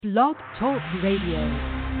Blog Talk Radio.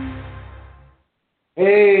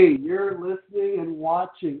 Hey, you're listening and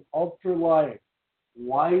watching Ultralight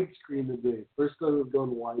widescreen today. First time we've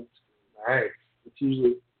done widescreen. Nice. It's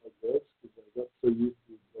usually like this because I got so used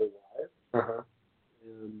to go live. Uh-huh.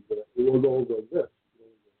 And it was always like this.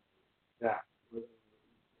 Yeah.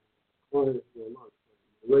 Client, well, not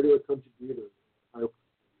a regular contributor. So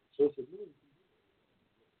I said, no, you can do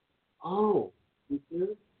that. Oh, you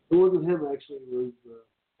did? It wasn't him, actually. It was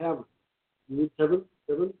Kevin. You mean Kevin?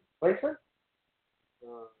 Kevin? Placer?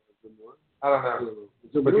 Good morning. I don't know.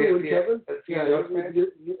 Is it But Blue the- and Kevin? yeah, maybe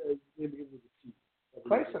give me the T.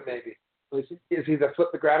 Placer, maybe. Placer? Is he the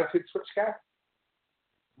flip the gratitude switch guy? I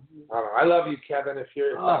don't know. I love you, Kevin, if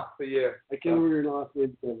you're not for you. I can't remember your last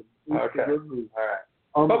name, Kevin. Okay. Good move. All right.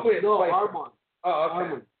 Armand. Hopefully it's No, Placer. Armand. Oh,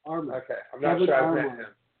 okay. Armand. Okay. I'm not Kevin sure I've Armand. met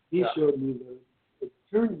him. He Yeah. showed me that it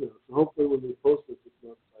turns out, so hopefully when they post this, it's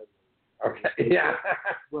not sideways. Okay. Yeah.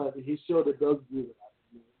 But he showed it does do that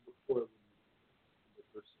before the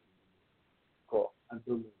first time. Cool. I've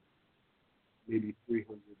done that maybe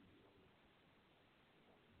 300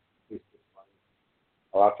 Facebook Live.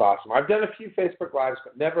 Well, that's awesome. I've done a few Facebook Lives,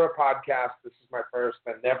 but never a podcast. This is my first,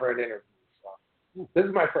 and never an interview. So this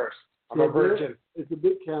is my first. I'm a virgin. It's a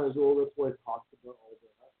bit casual. That's why I talked about all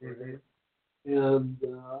that. Mm-hmm. And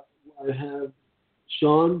I have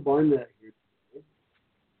Sean Barnett here today.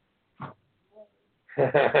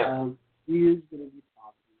 He is going to be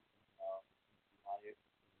talking about life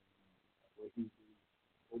and what he's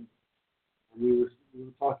doing. And we were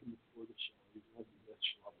talking before the show. He's going to have the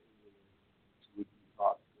show up so we can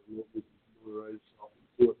talk and what we can memorize ourselves and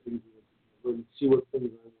see what things we want to see what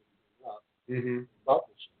things I want to bring up about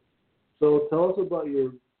the show. So tell us about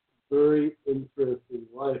your very interesting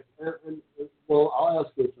life. And well, I'll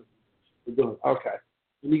ask you a second question. Go ahead. Okay.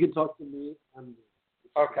 And you can talk to me.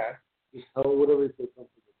 Okay. Just tell whatever you feel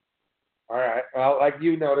comfortable. All right. Well, like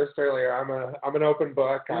you noticed earlier, I'm an open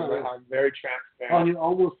book. I'm very transparent. Oh, you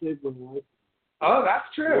almost saved my life. Oh, that's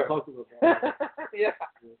true. We'll talk about that. Yeah.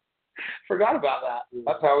 Forgot about that. Yeah.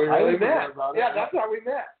 That's how we really met. Yeah, that's how we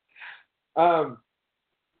met.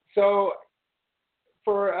 So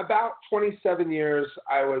for about 27 years,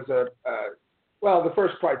 I was the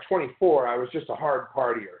first probably 24, I was just a hard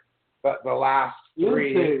partier. But the last three...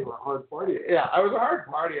 You didn't say you were a hard partier. Yeah, I was a hard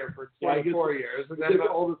partier for 24 years. And then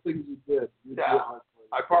all the things you did.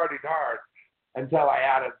 I partied hard until I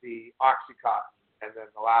added the Oxycontin. And then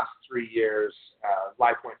the last 3 years,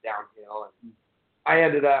 life went downhill. And I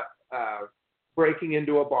ended up breaking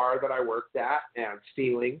into a bar that I worked at and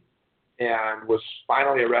stealing, and was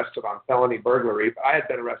finally arrested on felony burglary. But I had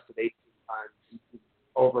been arrested 18 times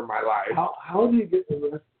over my life. How do you get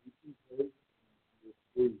arrested 18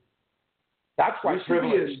 times? That's white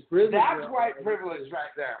privilege. That's white right? privilege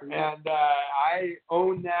right there. And I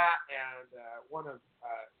own that. And one of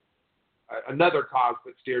another cause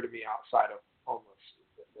that's dear to me outside of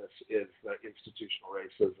homelessness is the institutional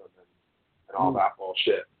racism and all that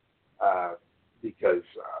bullshit. Because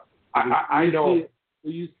I know.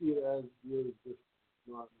 You see it as you're just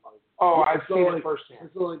not like. Oh, I've seen it firsthand.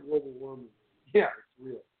 It's not like global warming. Yeah, it's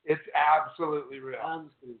real. It's absolutely real.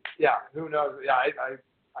 Yeah, who knows? Yeah,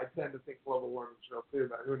 I tend to think global warming is real too,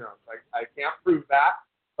 but who knows? I can't prove that,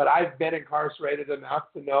 but I've been incarcerated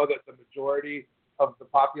enough to know that the majority of the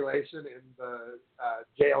population in the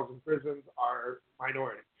jails and prisons are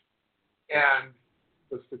minorities, and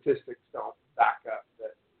the statistics don't back up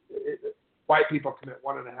that. White people commit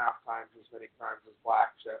 1.5 times as many crimes as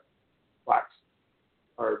blacks. Blacks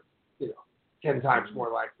are, 10 times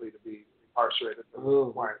more likely to be incarcerated than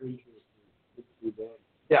white.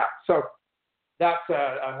 Yeah, so that's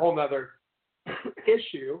a whole nother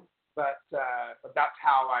issue, but that's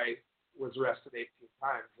how I was arrested 18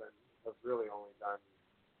 times and have really only done,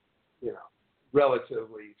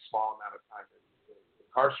 relatively small amount of time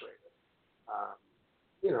incarcerated.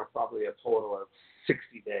 Probably a total of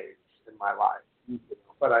 60 days in my life,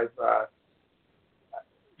 but I've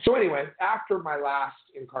so anyway, after my last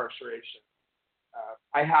incarceration,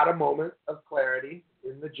 I had a moment of clarity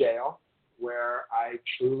in the jail where I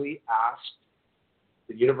truly asked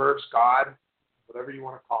the universe, God, whatever you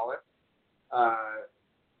want to call it,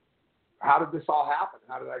 how did this all happen?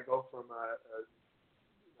 How did I go from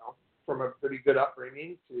from a pretty good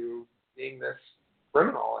upbringing to being this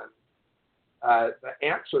criminal? And the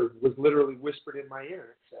answer was literally whispered in my ear.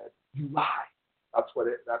 It said, "You lie." That's what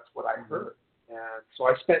I heard. And so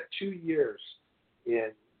I spent 2 years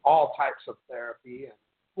in all types of therapy. And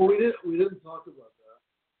we didn't talk about that.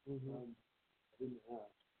 I didn't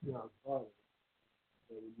ask. Yeah, I thought it.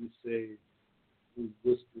 When you say we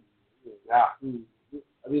whispered, yeah.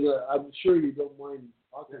 I mean, I'm sure you don't mind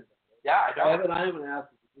talking about that. Yeah, I don't. I haven't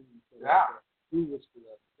asked you. Yeah. Who whispered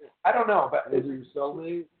that? I don't know, but Is it your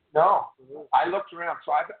cellmate? No. I looked around.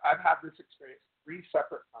 So I've had this experience 3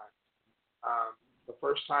 separate times. The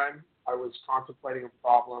first time I was contemplating a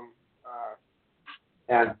problem,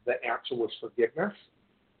 and the answer was forgiveness.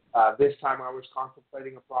 This time I was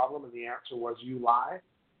contemplating a problem, and the answer was you lie.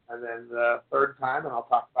 And then the third time, and I'll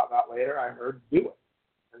talk about that later, I heard do it.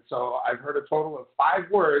 And so I've heard a total of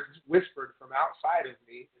 5 words whispered from outside of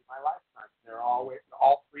me in my lifetime.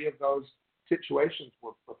 All 3 of those situations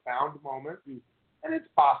were profound moments. And it's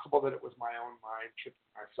possible that it was my own mind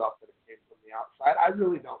tricking myself that it came from the outside. I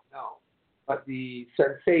really don't know. But the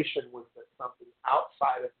sensation was that something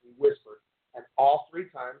outside of me whispered. And all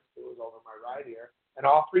 3 times, it was over my right ear. And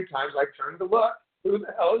all 3 times I turned to look, who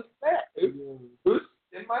the hell is there? Who's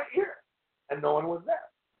in my ear? And no one was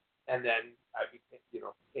there. And then I became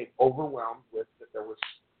overwhelmed with that there was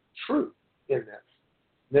truth in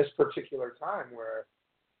this particular time where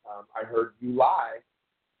I heard you lie.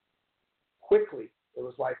 Quickly, it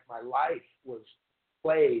was like my life was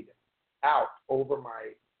played out over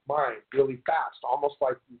my mind really fast, almost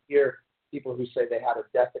like you hear people who say they had a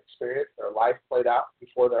death experience, their life played out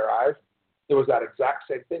before their eyes. It was that exact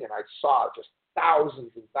same thing, and I saw just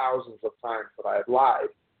thousands and thousands of times that I had lied.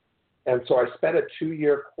 And so I spent a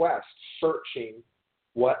 2-year quest searching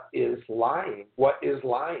what is lying.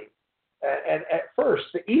 And at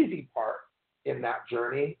first, the easy part in that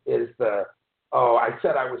journey is I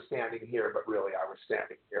said I was standing here, but really I was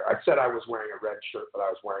standing here. I said I was wearing a red shirt, but I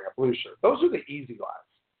was wearing a blue shirt. Those are the easy lies.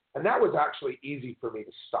 And that was actually easy for me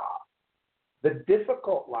to stop. The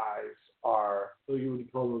difficult lies are... So you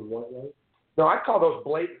would call those white lies? No, I call those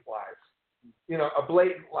blatant lies. A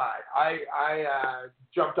blatant lie. I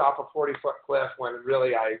jumped off a 40-foot cliff when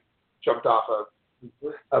really I jumped off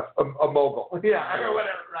a mogul. Yeah, or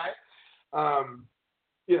whatever, right?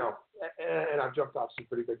 And I've jumped off some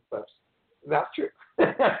pretty big cliffs. And that's true.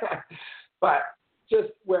 But just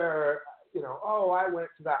where, I went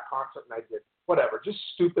to that concert and I did whatever, just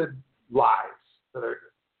stupid lies that are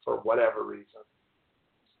for whatever reason.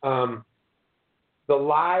 The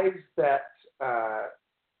lies that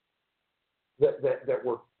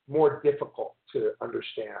were more difficult to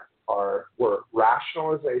understand were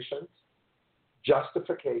rationalizations,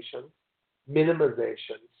 justifications,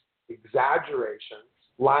 minimizations, exaggerations,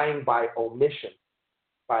 lying by omission,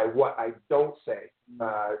 by what I don't say,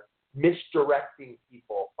 misdirecting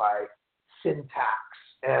people by syntax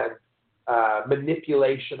and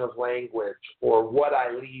manipulation of language or what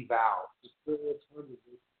I leave out.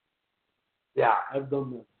 Yeah. I've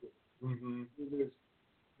done that too. Mm-hmm.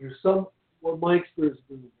 There's some, what my experience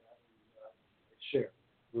has been with that is I share.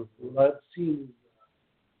 Mm-hmm. What I've seen is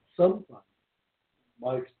sometimes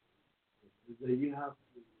my experience is that you have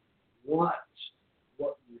to watch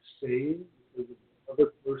what you're saying because the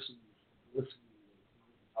other person is listening to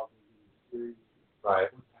how they're hearing right.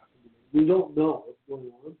 What's happening. You don't know what's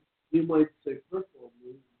going on. You might say, first of all,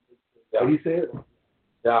 how do you say it?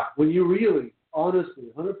 Yeah. When you really, honestly,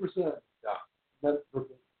 100%, that's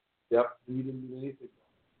perfect. Yep. And you didn't do anything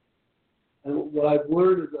wrong. And what I've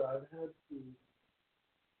learned is that I've had to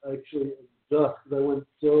actually adjust because I went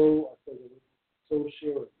so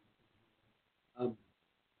sharing.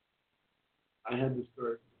 I had to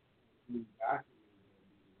start coming back.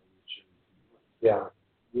 Yeah. I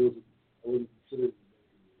wouldn't consider it.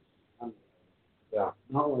 Yeah.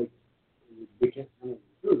 Not like they can't handle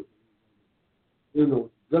the truth. Does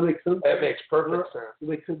that make sense? It makes perfect sense. Does it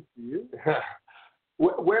make sense to you?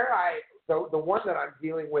 The one that I'm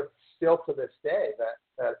dealing with still to this day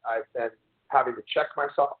that I've been having to check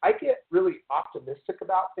myself, I get really optimistic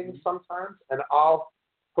about things sometimes, and I'll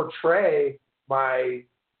portray my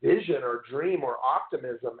vision or dream or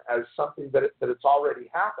optimism as something that it's already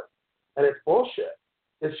happened. And it's bullshit.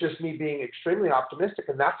 It's just me being extremely optimistic,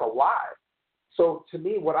 and that's a lie. So to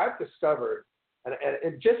me, what I've discovered,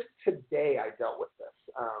 and just today I dealt with this.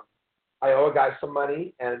 I owe a guy some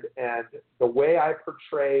money, and the way I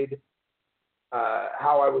portrayed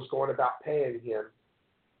how I was going about paying him,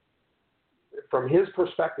 from his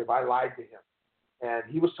perspective, I lied to him. And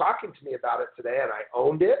he was talking to me about it today, and I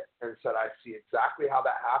owned it and said, I see exactly how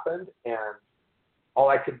that happened, and all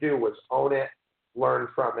I could do was own it, learn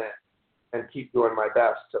from it, and keep doing my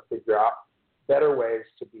best to figure out better ways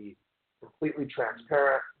to be completely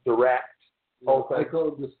transparent, direct, open. I call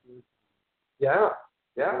it this. Yeah.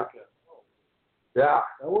 Yeah. Yeah.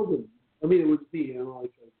 That wasn't, I mean, it would be,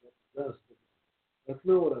 like I best, but that's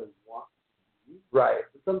not what I want to do. Right.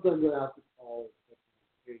 But sometimes I have to call it.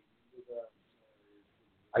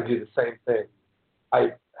 I do the same thing.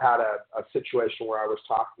 I had a situation situation where I was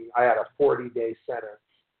talking. I had a 40-day sentence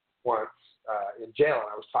once in jail,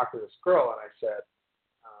 and I was talking to this girl, and I said,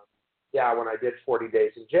 yeah, when I did 40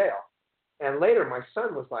 days in jail. And later my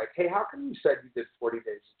son was like, hey, how come you said you did 40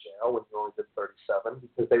 days in jail when you only did 37?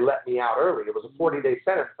 Because they let me out early. It was a 40-day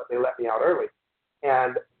sentence, but they let me out early.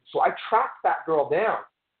 And so I tracked that girl down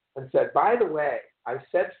and said, by the way, I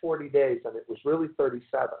said 40 days, and it was really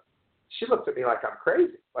 37. She looked at me like I'm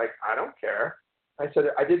crazy. Like, I don't care. I said,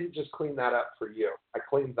 I didn't just clean that up for you. I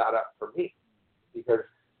cleaned that up for me. Because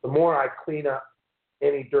the more I clean up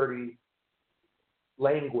any dirty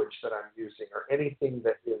language that I'm using or anything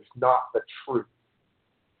that is not the truth,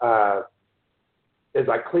 as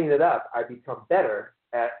I clean it up, I become better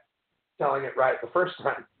at telling it right the first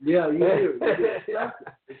time. Yeah, you do. Yeah,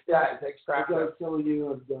 it takes practice. I was telling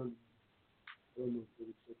you, I've done, I don't know,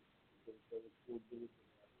 36,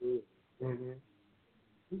 37, Mm-hmm.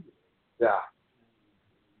 Yeah.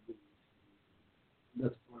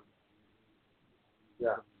 That's fun.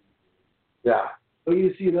 Yeah. Yeah. But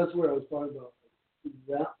you see, that's where I was talking about. Is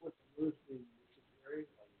that what the most thing necessary?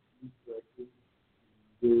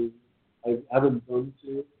 Like, I haven't done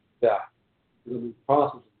to. Yeah. Because I'm in the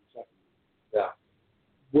process of the second. Yeah.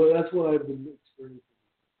 Well, that's what I've been experiencing.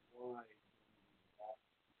 Why?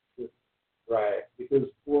 Right. Because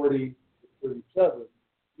 40 to 37,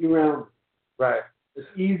 you round it. Right. It's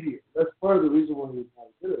easier. That's part of the reason why we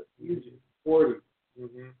probably did it. It's easier. 40.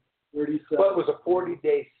 Mm-hmm. 37. Well, it was a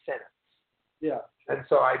 40-day sentence. Yeah. And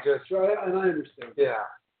so I just. Sure, and I understand. Yeah.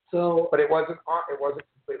 So. But it wasn't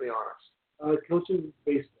completely honest. Coaching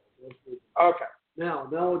baseball. Okay. Now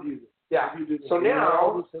what do you do? Yeah. You do So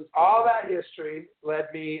now, all that history led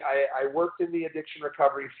me. I worked in the addiction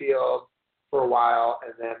recovery field for a while,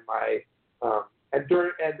 and then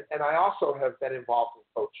and I also have been involved in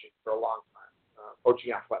coaching for a long time,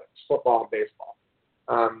 coaching athletics, football and baseball.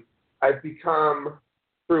 I've become,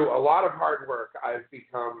 through a lot of hard work, I've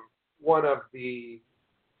become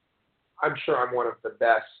I'm sure I'm one of the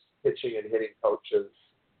best pitching and hitting coaches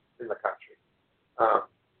in the country.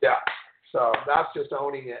 Yeah. So that's just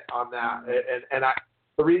owning it on that. And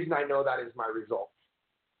the reason I know that is my results.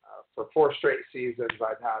 For 4 straight seasons,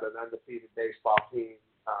 I've had an undefeated baseball team.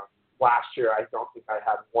 Last year, I don't think I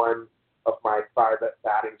had one of my private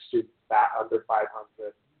batting students bat under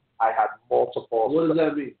 500. I had multiple. What does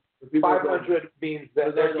that mean? 500 means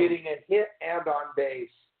that they're getting a hit and on base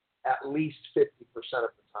at least 50%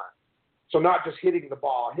 of the time. So not just hitting the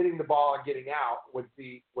ball and getting out would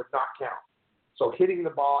not count. So hitting the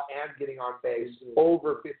ball and getting on base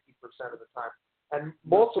over 50% of the time. And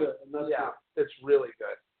it's really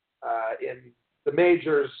good. In the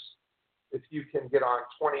majors, if you can get on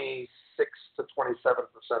 26 to 27% of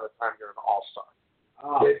the time, you're an all-star.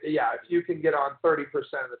 Oh. If you can get on 30%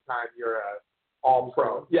 of the time, you're an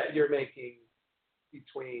all-pro. Yeah, you're making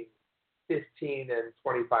between $15 and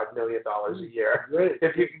 $25 million a year. Great.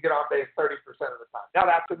 If you can get on base 30% of the time. Now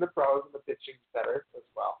that's in the pros, and the pitching's better as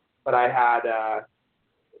well. But I had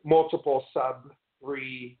multiple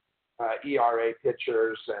sub-3 ERA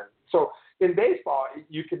pitchers, and so in baseball,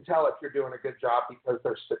 you can tell if you're doing a good job because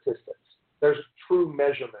there's statistics. There's true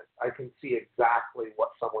measurement. I can see exactly what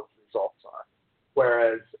someone's results are.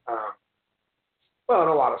 Whereas, in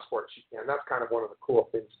a lot of sports you can. That's kind of one of the cool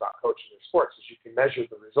things about coaching in sports is you can measure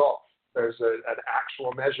the results. There's an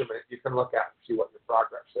actual measurement you can look at and see what your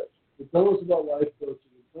progress is. So tell us about life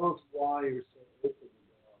coaching. Tell us why you're so open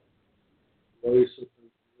about it. Why you're so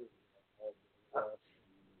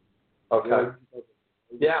Okay.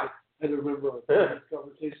 Yeah. I don't remember our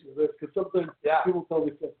conversation of this because sometimes people tell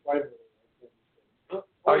me stuff privately.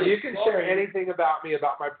 You can share anything about me,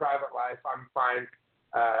 about my private life. I'm fine.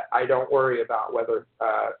 I don't worry about whether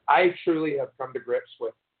I truly have come to grips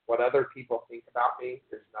with what other people think about me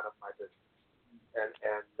is none of my business.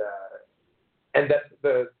 And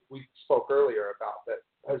that we spoke earlier about that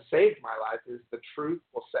has saved my life is the truth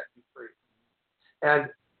will set you free. And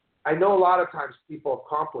I know a lot of times people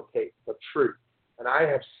complicate the truth, and I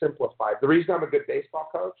have simplified. The reason I'm a good baseball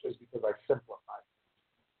coach is because I simplified.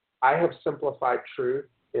 I have simplified truth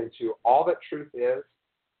into all that truth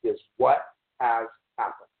is what has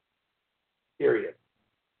happened. Period.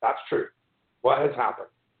 That's truth. What has happened.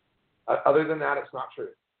 Other than that, it's not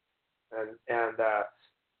truth. And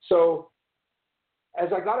so as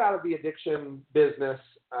I got out of the addiction business,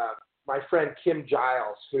 my friend Kim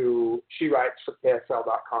Giles, who she writes for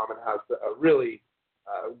KSL.com and has a really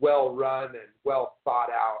well-run and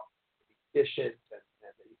well-thought-out, efficient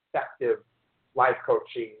and effective life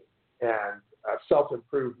coaching and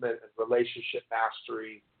self-improvement and relationship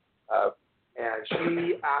mastery And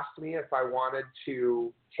she asked me if I wanted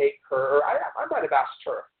to take her, or I might have asked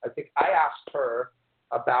her. I think I asked her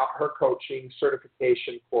about her coaching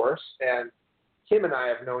certification course. And Kim and I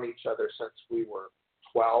have known each other since we were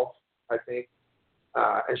 12, I think.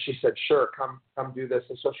 And she said, sure, come do this.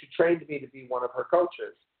 And so she trained me to be one of her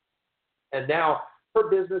coaches. And now her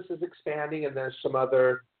business is expanding, and there's some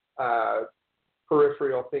other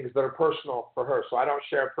peripheral things that are personal for her. So I don't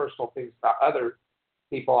share personal things about other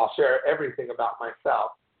people. I'll share everything about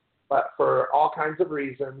myself. But for all kinds of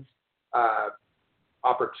reasons,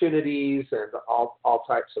 opportunities and all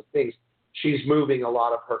types of things, she's moving a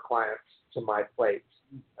lot of her clients to my plate,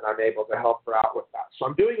 and I'm able to help her out with that. So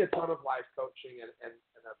I'm doing a ton of life coaching, and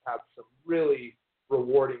I've had some really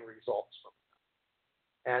rewarding results from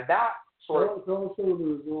that. And that sort of... Tell us some of the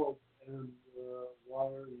results, and why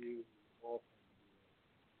are you involved?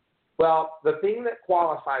 Well, the thing that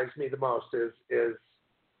qualifies me the most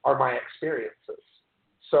are my experiences.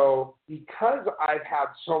 So because I've had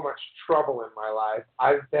so much trouble in my life,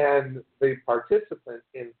 I've been the participant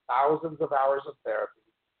in thousands of hours of therapy.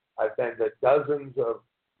 I've been to dozens of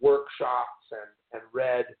workshops and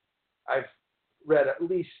I've read at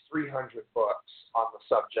least 300 books on the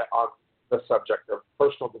subject of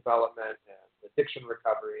personal development and addiction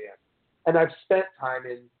recovery, and I've spent time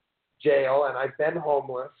in jail, and I've been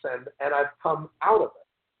homeless, and I've come out of it.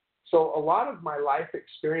 So a lot of my life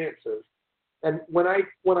experiences, and when I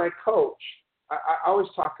coach, I always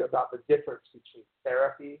talk about the difference between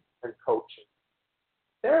therapy and coaching.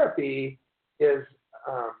 Therapy is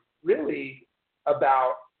really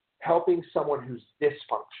about helping someone who's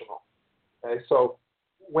dysfunctional. Okay? So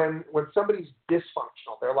when somebody's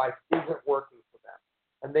dysfunctional, their life isn't working for them,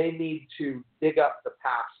 and they need to dig up the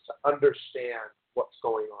past to understand what's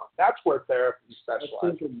going on. That's where therapy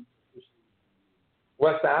specializes.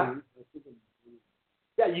 What's that?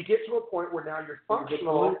 Yeah, you get to a point where now you're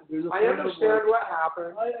functional. I understand what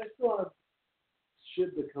happened. I still have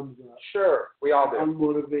shit that comes up. Sure, we all do.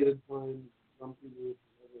 Unmotivated times, some people.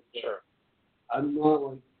 Sure. I'm not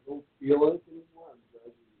like, I don't feel like anymore. I'm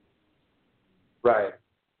judging. Right.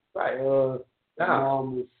 My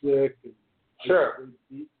mom was sick, and sure.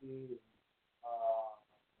 They beat me, and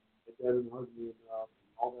my dad didn't hug me enough,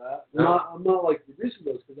 and all that. No. I'm not like reducing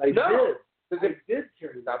those, because I did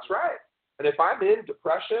carry that. That's right. And if I'm in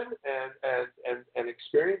depression and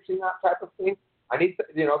experiencing that type of thing, I need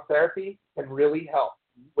therapy can really help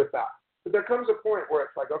with that. But there comes a point where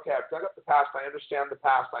it's like, okay, I've dug up the past. I understand the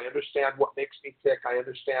past. I understand what makes me tick. I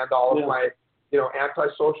understand all of my,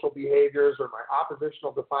 antisocial behaviors or my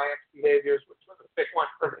oppositional defiance behaviors, which was a big one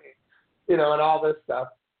for me, and all this stuff.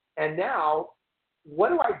 And now, what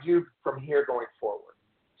do I do from here going forward?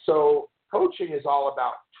 So coaching is all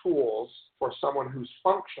about tools for someone who's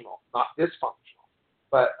functional, not dysfunctional,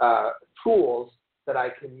 but tools that I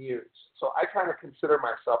can use. So I kind of consider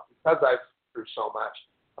myself, because I've been through so much,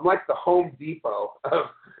 I'm like the Home Depot of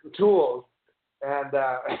tools, and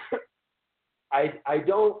I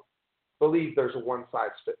don't believe there's a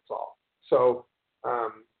one-size-fits-all. So,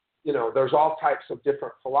 there's all types of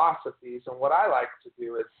different philosophies, and what I like to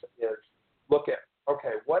do is look at,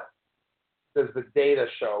 okay, what does the data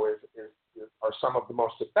show are some of the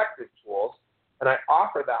most effective tools, and I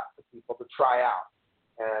offer that to people to try out.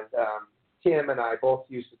 And Kim and I both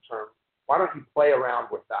use the term, why don't you play around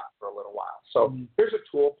with that for a little while? So here's a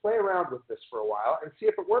tool, play around with this for a while and see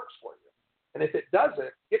if it works for you. And if it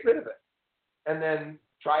doesn't, get rid of it. And then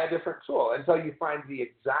try a different tool until you find the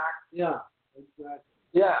exact. Yeah, exactly.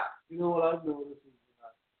 Yeah. You know what I've noticed is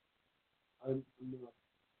that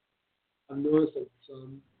I've noticed that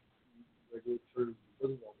some regular terms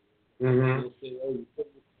because of all the they'll say, oh, you put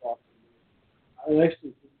this box in there. I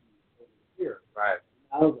actually think you put it here. Right.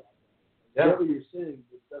 Out of that. Yeah. Whatever you're saying,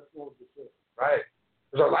 but that's not what you're saying. Right.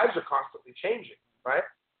 Because our lives are constantly changing, right?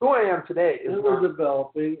 Who I am today is we're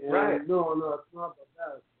developing. And right. No, it's not about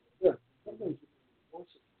that. Yeah. Sometimes you can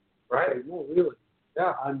force it. Right. Like, no, really.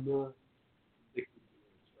 Yeah. I'm not addicted to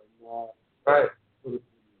this. I'm not. Right.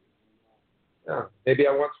 Yeah. Maybe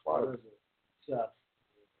I once was. Obsessed.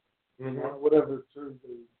 Whatever terms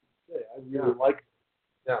they say. I really like it.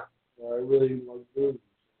 Yeah. I really like doing it.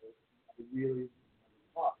 I really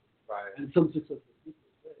like it. Right. And some successful people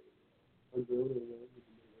say, I'm doing it.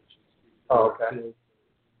 Oh, okay.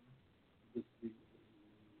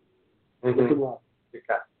 Look him up.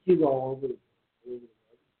 Okay. He's all over it. And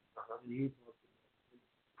he's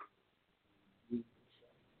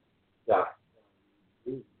yeah.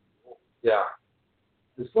 Yeah.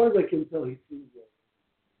 As far as I can tell, he seems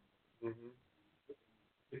like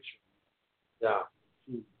picture. Yeah.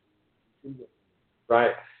 He seems like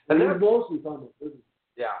right. and he's mostly talking about business.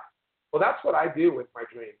 Yeah. Well, that's what I do with my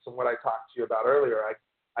dreams and what I talked to you about earlier.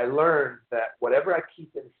 I learned that whatever I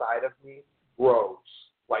keep inside of me grows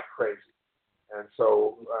like crazy. And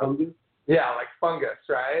so, yeah, like fungus,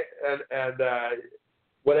 right? And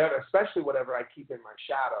whatever, especially whatever I keep in my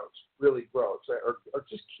shadows really grows or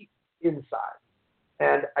just keep inside.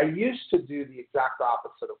 And I used to do the exact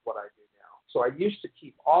opposite of what I do now. So I used to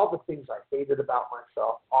keep all the things I hated about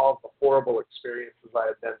myself, all of the horrible experiences I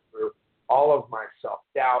had been through, all of my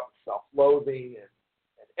self-doubt, self-loathing,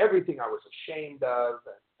 and everything I was ashamed of,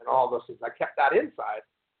 and all those things. I kept that inside.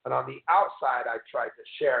 And on the outside, I tried to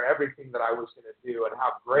share everything that I was going to do and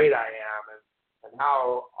how great I am and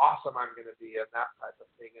how awesome I'm going to be and that type of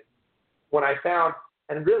thing. And when I found,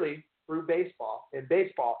 and really through baseball, in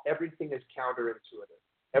baseball, everything is counterintuitive.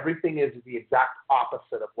 Everything is the exact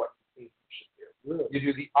opposite of what you think you should do. Really? You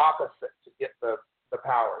do the opposite to get the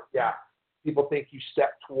power. Yeah. People think you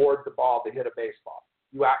step toward the ball to hit a baseball.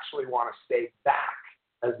 You actually want to stay back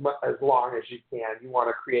as long as you can. You want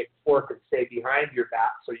to create torque and stay behind your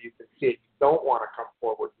bat so you can see it. You don't want to come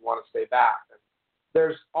forward. You want to stay back. And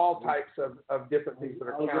there's all types of different things that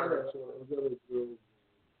are counter.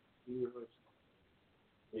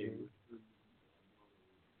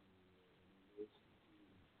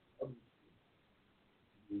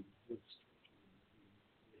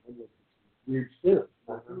 Weird stuff.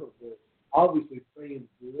 Obviously, praying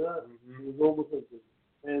to do that. It was almost like the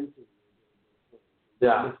fancy.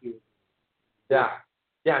 Yeah.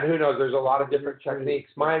 Yeah, and who knows? There's a lot of different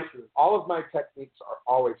techniques. All of my techniques are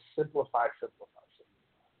always simplify.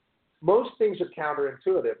 Most things are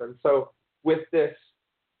counterintuitive, and so with this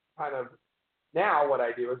kind of now, what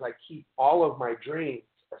I do is I keep all of my dreams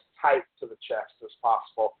as tight to the chest as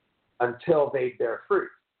possible until they bear fruit,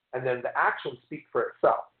 and then the actions speak for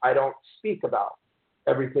itself. I don't speak about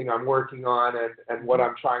everything I'm working on and what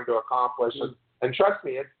I'm trying to accomplish. And trust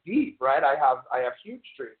me, it's deep, right? I have huge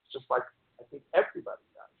dreams, just like I think everybody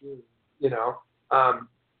does, you know.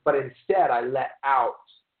 But instead, I let out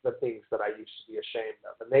the things that I used to be ashamed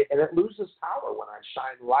of, and it loses power when I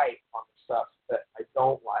shine light on the stuff that I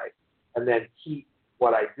don't like, and then keep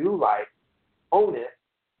what I do like, own it,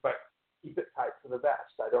 but keep it tight to the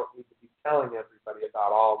vest. I don't need to be telling everybody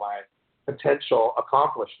about all my potential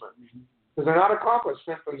accomplishments. Because they're not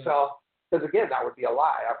accomplishments themselves, because again, that would be a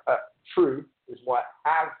lie. Truth is what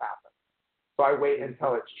has happened. So I wait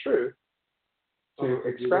until it's true to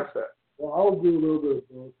express it. Well, I'll do a little bit of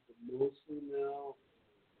both, but mostly now,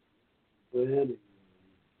 planning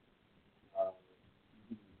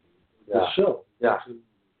the show. Yeah. I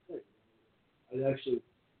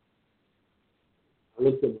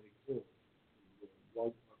looked at my phone,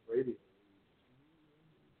 Blog Talk Radio.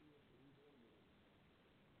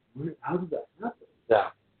 How did that happen? Yeah.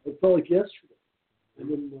 It felt like yesterday. And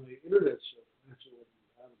then my internet show actually wasn't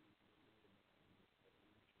having it.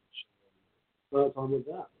 Well, it's on with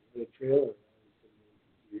that. I had a trailer for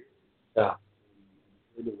years. Yeah.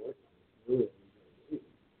 And it worked on it. Really.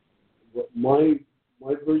 What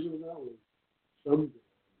my version of that was someday.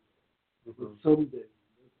 Someday.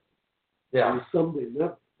 Yeah. Someday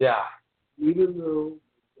never. Yeah. Even though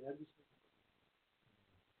my dad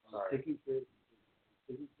was taking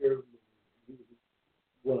care of me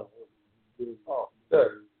well. Oh,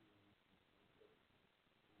 good.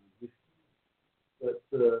 But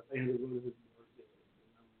I had to go to his market,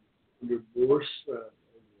 and I was under more stress.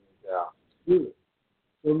 Yeah. Really.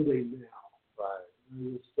 Someday now. Right. And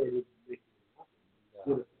I just started making it happen.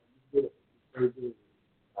 Yeah. Did it. Started doing it.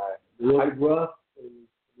 Right. It was rough,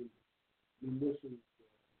 and this is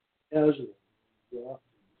casual. Rough.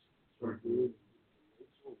 Started doing it.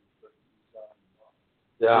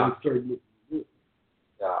 Yeah. And started making it good.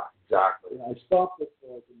 Yeah, exactly. I stopped it for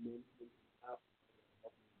like a month and a half.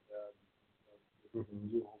 Do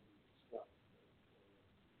all this stuff.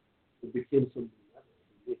 It became something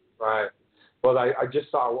else. Right. Well, I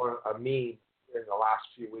just saw a meme in the last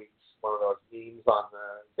few weeks, one of those memes on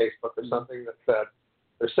Facebook or something that said,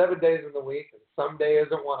 there's 7 days in the week and someday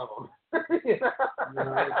isn't one of them. Yeah,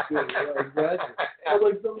 that's good. Yeah, exactly. I was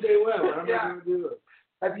like, someday when? How am I going to do it?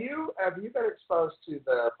 Have you been exposed to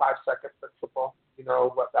the 5-second principle? You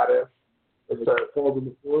know what that is? It's a falls in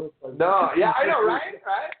the floor. No, yeah, I know, right?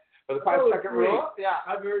 Or the 5-second rule? Yeah.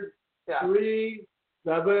 I've heard 3,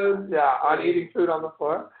 7. Yeah, on eating food on the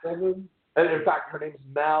floor. 7. And in fact, her name's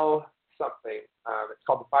Mel something. It's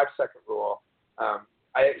called the 5-second rule.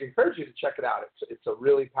 I encourage you to check it out. It's a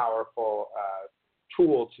really powerful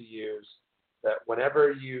tool to use. That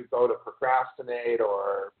whenever you go to procrastinate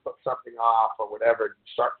or put something off or whatever,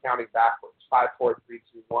 you start counting backwards. 5, 4, 3,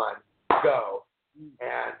 2, 1, go.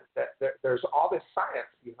 And there's all this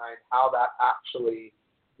science behind how that actually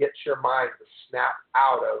gets your mind to snap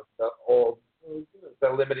out of the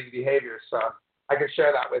limiting behavior. So I can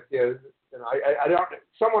share that with you. You know, I don't.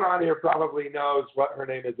 Someone on here probably knows what her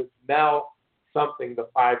name is. It's Mel something, the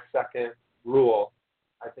 5-second rule,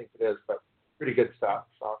 I think it is, but pretty good stuff.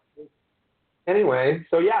 So anyway,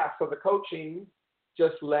 so the coaching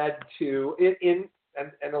just led to and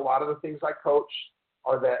a lot of the things I coach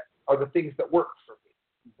are the things that work for me,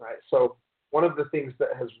 right? So one of the things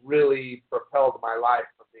that has really propelled my life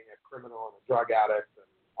from being a criminal and a drug addict and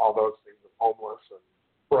all those things, and homeless and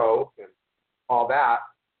broke and all that,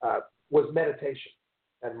 was meditation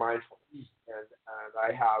and mindfulness. And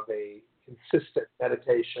I have a consistent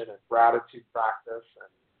meditation and gratitude practice. And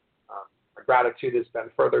my gratitude has been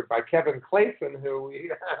furthered by Kevin Clayton, who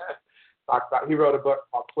we talked about. He wrote a book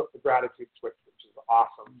called Flip the Gratitude Switch, which is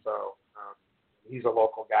awesome. So he's a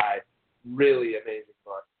local guy. Really amazing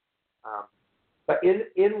book. But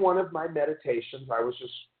in one of my meditations, I was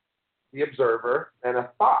just the observer, and a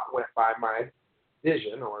thought went by my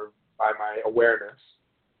vision or by my awareness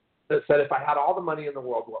that said, if I had all the money in the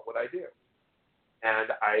world, what would I do?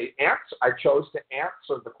 And I chose to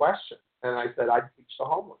answer the question, and I said, I'd teach the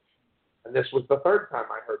homeless. And this was the third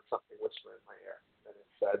time I heard something whisper in my ear, and it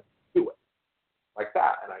said, do it, like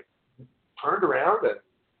that. And I turned around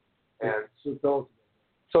and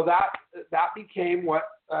so that became what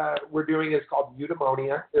we're doing is called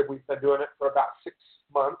Eudaemonia. We've been doing it for about 6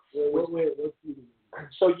 months. Wait, what's Eudaemonia?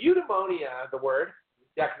 So Eudaemonia, the word,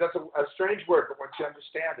 because that's a strange word, but once you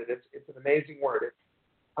understand it, it's an amazing word.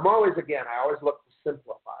 I always look to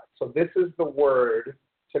simplify. So this is the word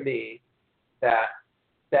to me that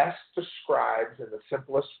best describes in the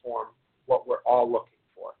simplest form what we're all looking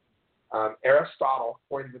for. Aristotle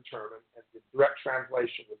coined the term, and the direct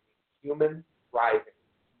translation would be human thriving.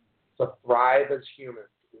 So thrive as humans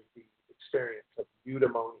is the experience of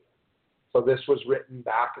eudaemonia. So this was written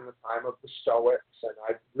back in the time of the Stoics, and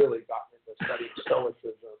I've really gotten into studying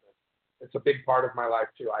Stoicism. And it's a big part of my life,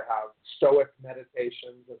 too. I have Stoic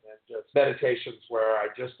meditations and then just meditations where I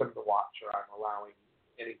just am the watcher. I'm allowing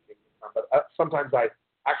anything to come. But sometimes I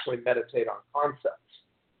actually meditate on concepts.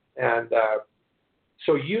 And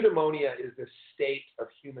so eudaemonia is this state of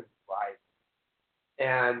human thriving.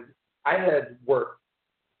 And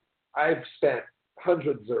I've spent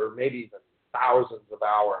hundreds or maybe even thousands of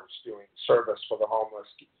hours doing service for the homeless,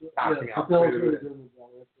 passing out food.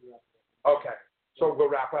 Okay, so we'll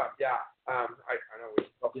wrap up. Yeah, I know we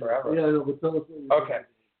talk forever. Yeah, I know, but tell us what okay,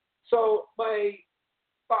 so my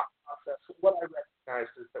thought process, what I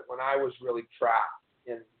recognized is that when I was really trapped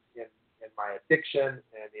in my addiction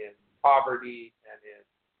and in poverty and in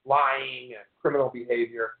lying and criminal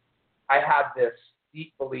behavior, I had this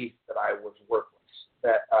deep belief that I was worthless.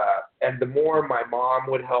 That and the more my mom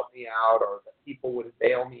would help me out, or that people would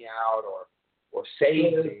bail me out, or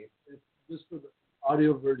save me. Just for the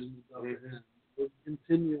audio version of it, we'll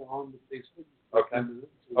continue on the Facebook. Okay.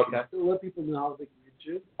 So let people know how they can reach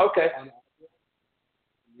you. Okay.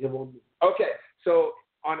 Okay. So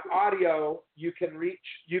on audio, you can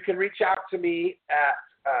reach out to me at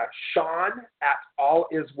Sean at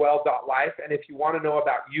alliswell.life, and if you want to know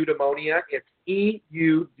about Eudaemonia, it's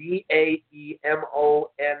EUDAEMONIA,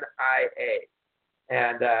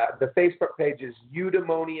 and the Facebook page is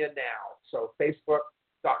Eudaemonia Now. So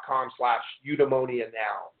Facebook.com/Eudaemonia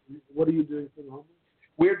Now. What are you doing for the homeless?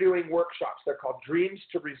 We're doing workshops. They're called Dreams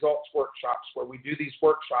to Results workshops, where we do these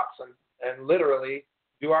workshops and literally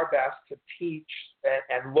do our best to teach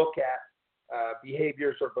and look at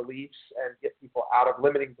behaviors or beliefs and get people out of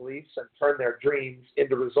limiting beliefs and turn their dreams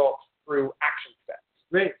into results through action steps.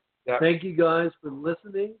 Great. Yep. Thank you guys for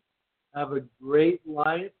listening. Have a great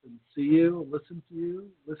life, and see you, listen to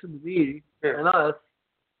me and us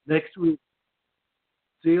next week.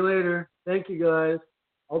 See you later. Thank you guys.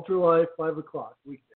 Ultra Life, 5 o'clock weekday.